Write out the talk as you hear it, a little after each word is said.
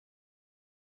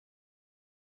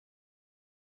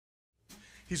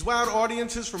He's wowed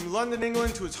audiences from London,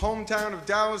 England to his hometown of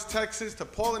Dallas, Texas to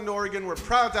Portland, Oregon. We're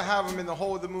proud to have him in the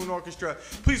Hole of the Moon Orchestra.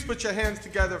 Please put your hands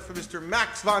together for Mr. Mack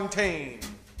Fontaine.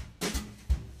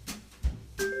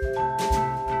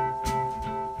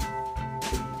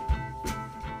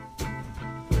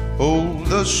 Oh,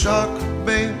 the shark,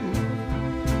 babe,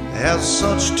 has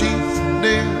such teeth,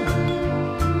 dear,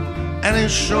 and he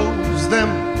shows them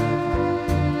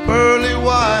pearly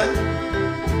white.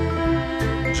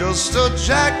 Just a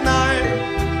jackknife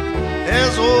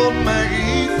as old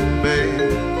Maggie,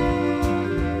 babe,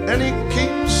 and he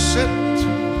keeps it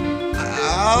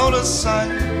out of sight.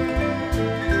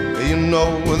 You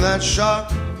know when that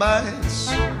shark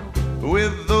bites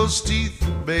with those teeth,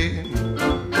 babe,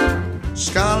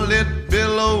 scarlet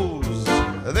billows,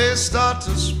 they start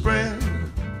to spread.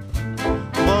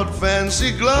 But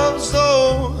fancy gloves,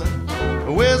 though,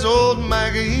 where's old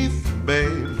Maggie,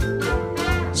 babe?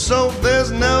 So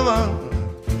there's never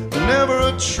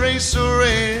a trace of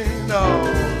rain.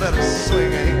 Oh, let us swing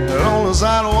here on the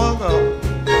sidewalk.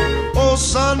 Oh,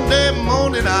 Sunday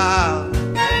morning now,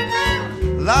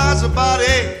 lies a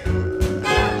body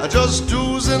just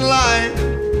oozing light,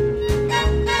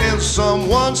 and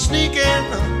someone sneaking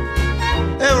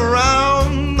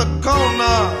around the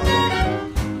corner.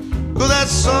 Could that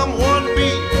someone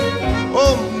be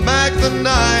old Mack the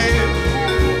Knife?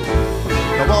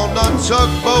 Come on, the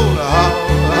tugboat,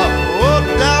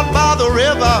 down by the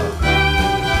river,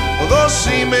 those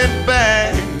cement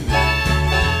bags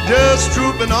just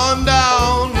trooping on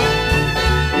down.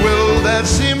 Well, that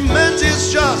cement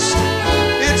is just,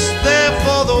 it's there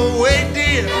for the weight,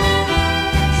 dear.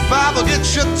 5 will get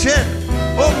you 10.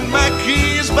 Old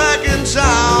Mackie is back in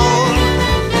town.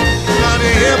 Now to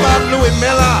hear about Louis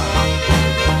Miller,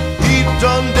 he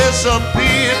done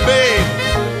disappeared, babe.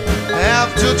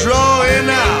 Have to draw in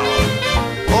now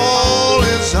all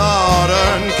his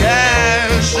hard-earned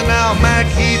cash. And now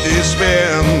Mackie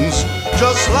spends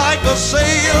just like a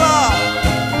sailor.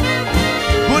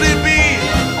 Could it be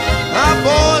our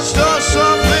boys done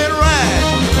something right?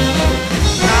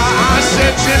 Now I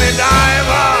said Jenny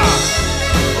Diver,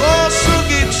 oh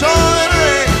Suki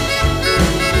Toy,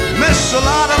 Miss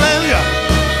Lotta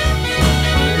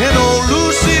and old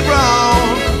Lucy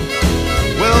Brown.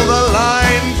 Well, the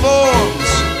line forms,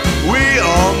 we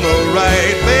on the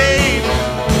right page.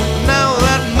 Now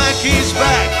that Mackie's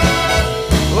back,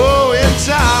 oh, in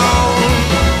town.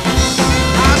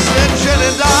 I said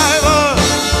Jenny Diver,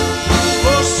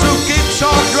 oh Suki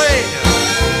Tawdry,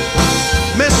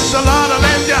 Miss Lotta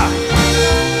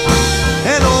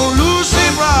and old Lucy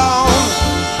Brown.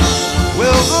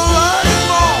 Well, the line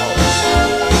forms,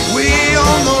 we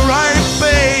on the right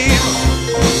page.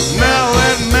 Now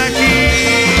that Mackie,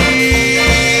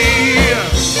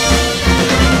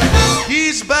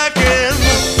 he's back in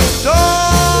door.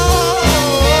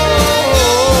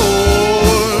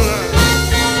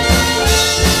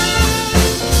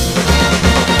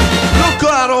 Look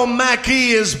out, old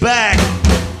Mackie is back.